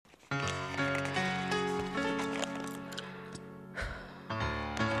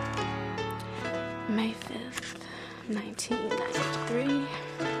May 5th, 1993.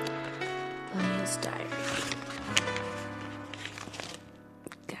 Aaliyah's diary.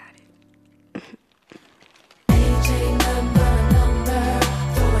 Got it. Age ain't nothing but a number.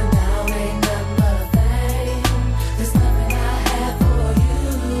 Throwing down ain't nothing but a thing. There's nothing I have for you.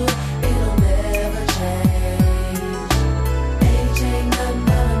 It'll never change. Age ain't nothing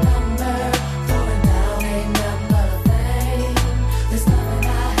but a number. Throwing down ain't nothing but a thing. There's nothing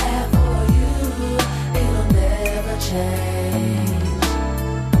I have for you. It'll never change.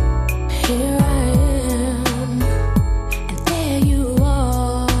 Here I am, and there you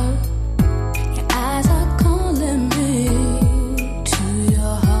are. Your eyes are calling me to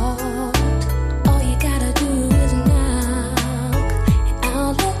your heart. All you gotta do is knock, and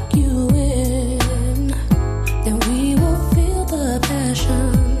I'll let you in. Then we will feel the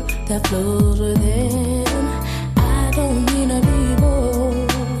passion that flows within. I don't mean to be bold,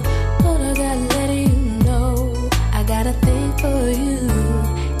 but I gotta let you know I got a thing for you,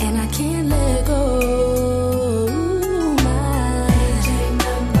 and I can't let go. My age ain't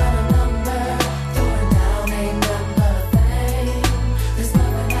nothing but a number. Throwing down ain't nothing but a thing. There's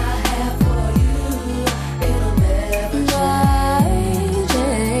nothing I have for you. It'll never change.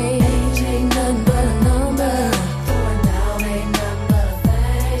 Age ain't nothing but a number. Throwing down ain't nothing but a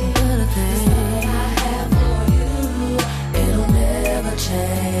thing. There's nothing I have for you. It'll never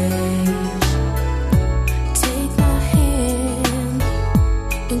change. Take my hand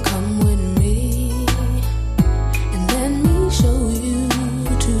and come with me, and let me show you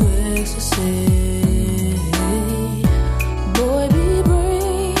to ecstasy. Boy, be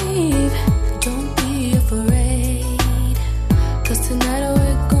brave, don't be afraid, 'cause tonight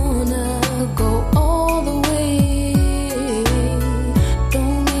we're gonna go all the way.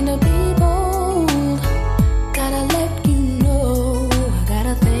 Don't mean to be bold, gotta let you know I got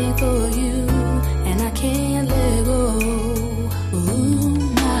a thing for you, and I can't let go. Ooh,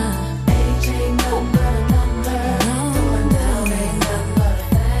 my age ain't nothing but a number. Throwing down ain't nothing but a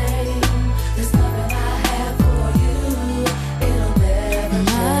thing. There's nothing I have for you. It'll never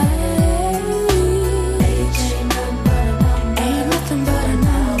change. Age ain't nothing but a number. Ain't nothing but a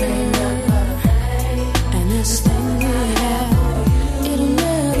number. Ain't nothing but a thing. And this thing we have, it'll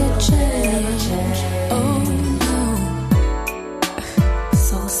never change. Oh no.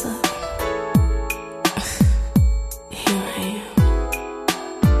 So what's up? Here I am.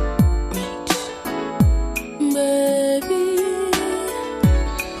 Reach. Baby,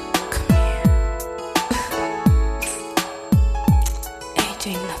 come here. Age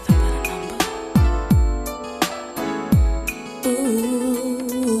ain't nothing but a number.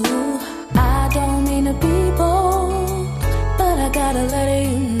 Ooh, I don't mean to be bold, but I gotta let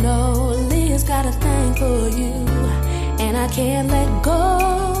you know Leah's got a thing for you, and I can't let go.